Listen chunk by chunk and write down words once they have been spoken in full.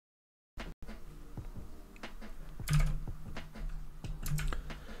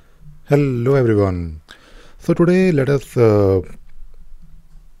Hello everyone. So today let us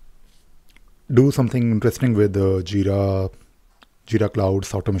do something interesting with Jira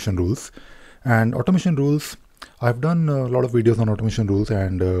Cloud's automation rules. And automation rules, I've done a lot of videos on automation rules,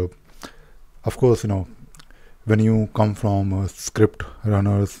 and of course, when you come from a script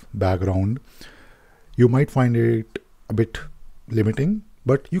runner's background, you might find it a bit limiting,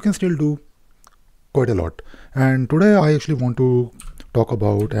 but you can still do quite a lot. And today I actually want to talk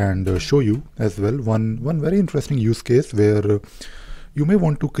about and show you as well one very interesting use case where you may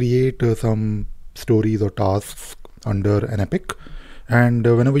want to create some stories or tasks under an epic. And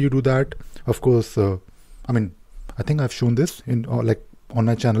whenever you do that, of course, I think I've shown this in like on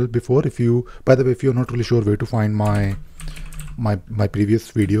my channel before. If you, by the way, if you're not really sure where to find my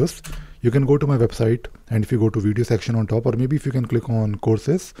previous videos, you can go to my website, and if you go to video section on top, or maybe if you can click on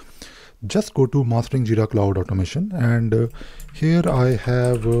courses, just go to Mastering Jira Cloud Automation, and here I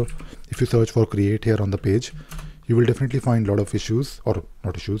have, if you search for create here on the page, you will definitely find a lot of issues, or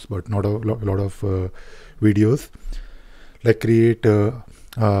not issues, but not a lot of videos like create,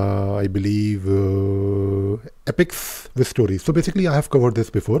 I believe, epics with stories. So basically I have covered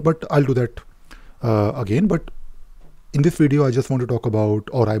this before, but I'll do that again. But in this video, I just want to talk about,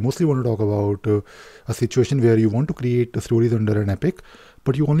 or I mostly want to talk about a situation where you want to create stories under an epic,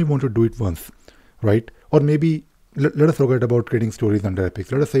 but you only want to do it once, right? Or maybe let us forget about creating stories under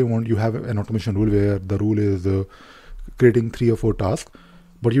epics. Let us say you have an automation rule where the rule is creating 3 or 4 tasks,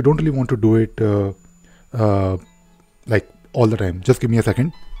 but you don't really want to do it like all the time. Just give me a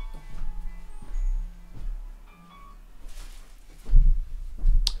second.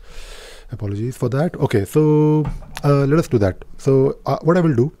 Apologies for that. Okay, so let us do that. So what I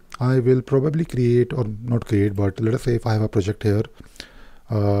will do, I will probably create, or not create, but let us say if I have a project here,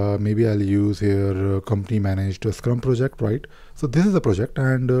 maybe I'll use here company managed Scrum project, right? So this is a project,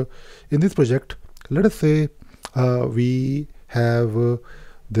 and in this project, let us say we have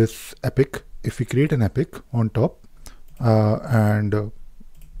this epic. If we create an epic on top, and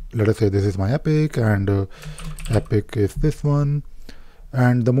let us say this is my epic, and epic is this one.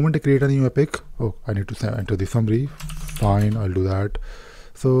 And the moment I create a new epic, I need to enter the summary. Fine, I'll do that.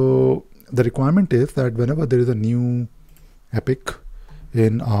 So the requirement is that whenever there is a new epic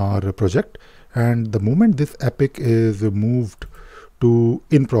in our project, and the moment this epic is moved to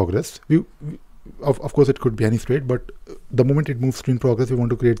in progress, of course it could be any state, but the moment it moves to in progress, we want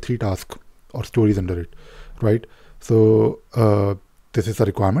to create 3 tasks or stories under it, right? So this is a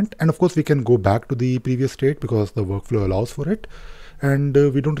requirement, and of course we can go back to the previous state because the workflow allows for it, and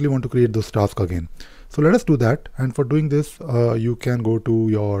we don't really want to create those tasks again. So let us do that. And for doing this, you can go to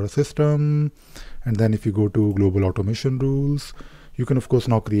your system, and then if you go to global automation rules, you can of course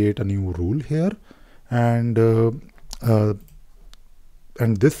now create a new rule here, and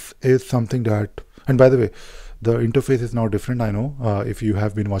this is something that, and by the way, the interface is now different. I know if you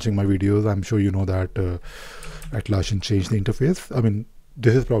have been watching my videos, I'm sure you know that Atlassian changed the interface. I mean,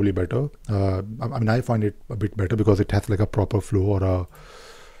 this is probably better. I find it a bit better because it has like a proper flow, or a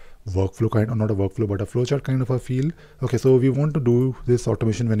workflow kind, or not a workflow, but a flowchart kind of a feel. Okay, so we want to do this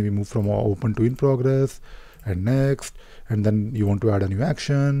automation when we move from open to in progress and next, and then you want to add a new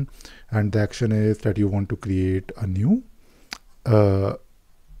action, and the action is that you want to create a new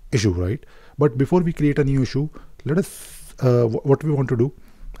issue, right? But before we create a new issue, let us what we want to do,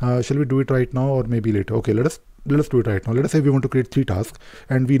 shall we do it right now or maybe later? Okay, let us do it right now. Let us say we want to create 3 tasks,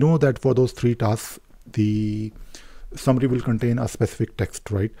 and we know that for those 3 tasks the summary will contain a specific text,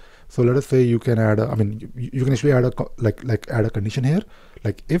 right? So let us say you can add you can actually add a add a condition here,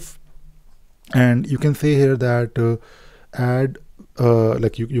 like if, and you can say here that add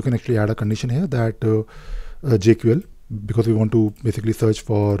you can actually add a condition here that JQL, because we want to basically search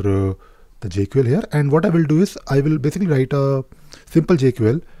for the JQL here. And what I will do is I will basically write a simple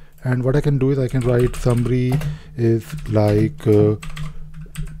JQL, and what I can do is I can write summary is like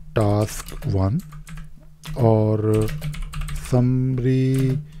task 1, or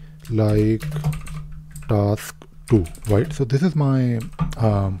summary like task 2, right? So this is my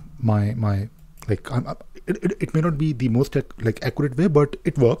it may not be the most accurate way, but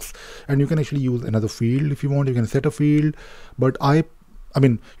it works. And you can actually use another field if you want. You can set a field, but we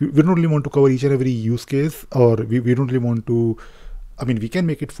don't really want to cover each and every use case, or we don't really want to, we can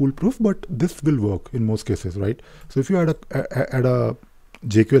make it foolproof, but this will work in most cases, right? So if you add a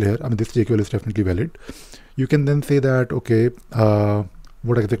JQL here, this JQL is definitely valid. You can then say that, okay,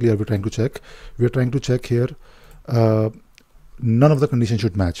 what exactly are we trying to check? We are trying to check here, none of the conditions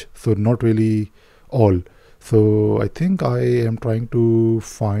should match. So not really all. So I think I am trying to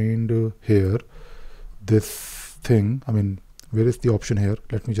find here this thing. Where is the option here?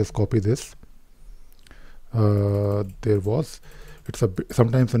 Let me just copy this. It's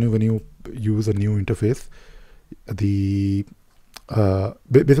sometimes when you use a new interface, the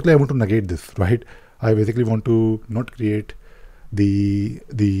basically I want to negate this, right? I basically want to not create the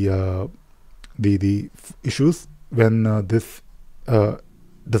issues when this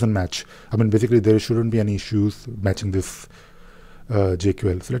doesn't match. I mean, basically there shouldn't be any issues matching this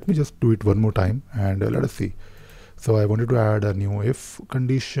JQL. So let me just do it one more time and let us see. So I wanted to add a new if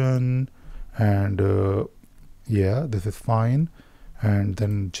condition, and yeah, this is fine. And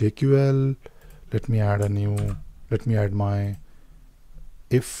then JQL, let me add my,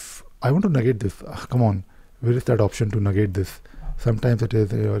 if I want to negate this, come on, where is that option to negate this? Sometimes it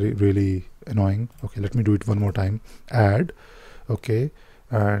is really annoying. Okay, let me do it one more time. Add, okay,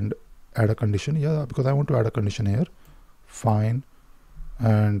 and add a condition. Yeah, because I want to add a condition here. Fine.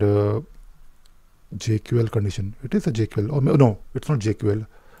 And JQL condition. It is a JQL. Oh no, it's not JQL.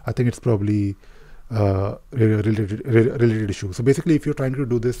 I think it's probably related issue. So basically, if you're trying to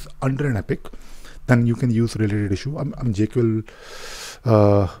do this under an epic, then you can use related issue. I mean, JQL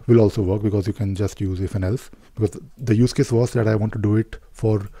will also work because you can just use if and else. Because the use case was that I want to do it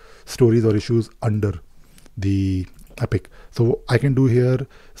for stories or issues under the epic. So I can do here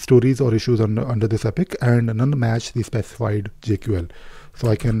stories or issues under this epic and none match the specified JQL. So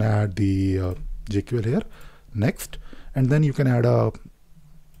I can add the JQL here, next, and then you can add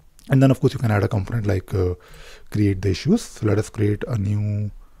and then of course you can add a component like create the issues. So let us create a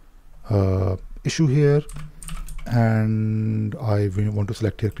new issue here, and I want to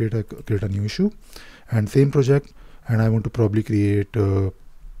select here create a new issue, and same project, and I want to probably create a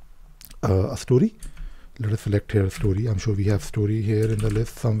story. Let us select here story. I'm sure we have story here in the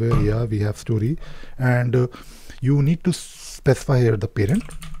list somewhere. Yeah, we have story, and you need to specify here the parent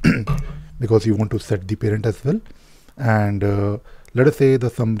because you want to set the parent as well. And let us say the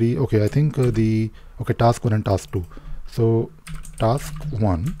summary. Okay, I think task 1 and task 2. So task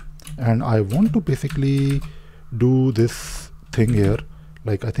 1, and I want to basically do this thing here.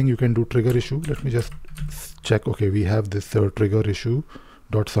 Like I think you can do trigger issue. Let me just check. Okay, we have this trigger issue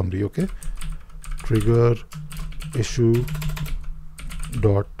dot summary. Okay, trigger issue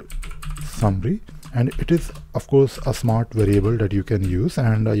dot summary, and it is of course a smart variable that you can use,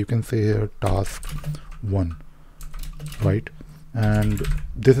 and you can say here task 1, right? And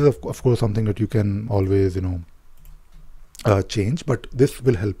this is of course something that you can always change, but this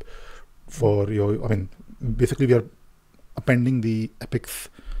will help for your, I mean, basically we are appending the epic's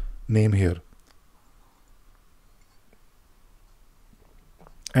name here.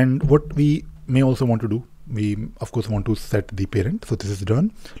 And what we may also want to do, we of course want to set the parent. So this is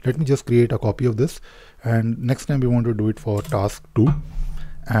done. Let me just create a copy of this, and next time we want to do it for task 2,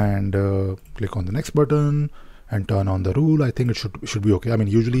 and click on the next button and turn on the rule. I think it should be okay. I mean,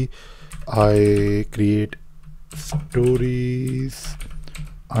 usually I create stories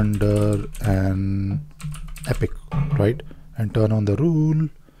under an epic, right? And turn on the rule,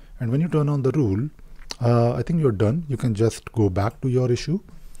 and when you turn on the rule, I think you're done. You can just go back to your issue.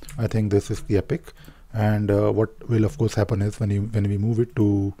 I think this is the epic, and what will of course happen is when we move it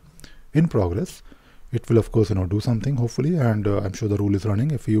to in progress, it will of course do something hopefully, and I'm sure the rule is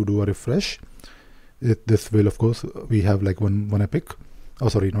running. If you do a refresh, this will of course, we have like one epic, oh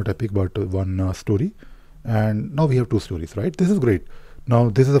sorry, not epic, but one story, and now we have 2 stories, right? This is great. Now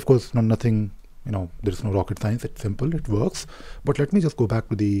this is of course nothing, there's no rocket science. It's simple, it works. But let me just go back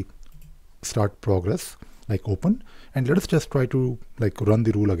to the start progress, like open, and let us just try to like run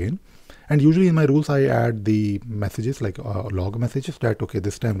the rule again. And usually in my rules I add the messages, like log messages that okay,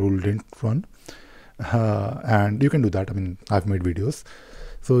 this time rule didn't run, and you can do that. I mean, I've made videos.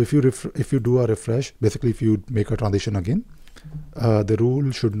 So if you do a refresh, basically if you make a transition again, the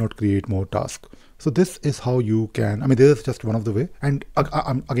rule should not create more tasks. So this is how you can, I mean, this is just one of the way. And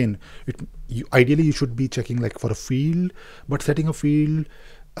again, ideally you should be checking like for a field, but setting a field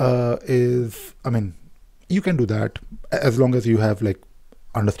is, I mean, you can do that as long as you have like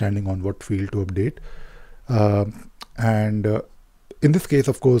understanding on what field to update. And in this case,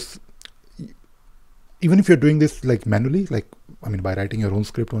 of course, even if you're doing this like manually, like, I mean, by writing your own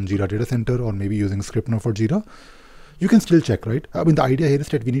script on Jira Data Center or maybe using Scrivener for Jira, you can still check, right? I mean, the idea here is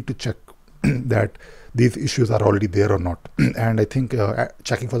that we need to check that these issues are already there or not. And I think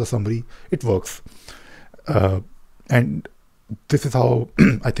checking for the summary, it works. And this is how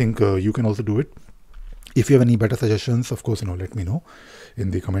I think you can also do it. If you have any better suggestions, of course, let me know in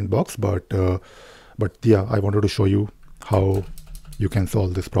the comment box. But yeah, I wanted to show you how you can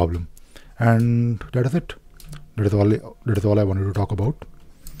solve this problem. And that is it. That is all I wanted to talk about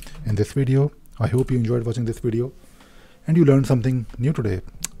in this video. I hope you enjoyed watching this video. and you learned something new today.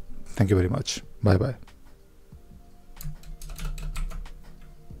 Thank you very much. Bye bye.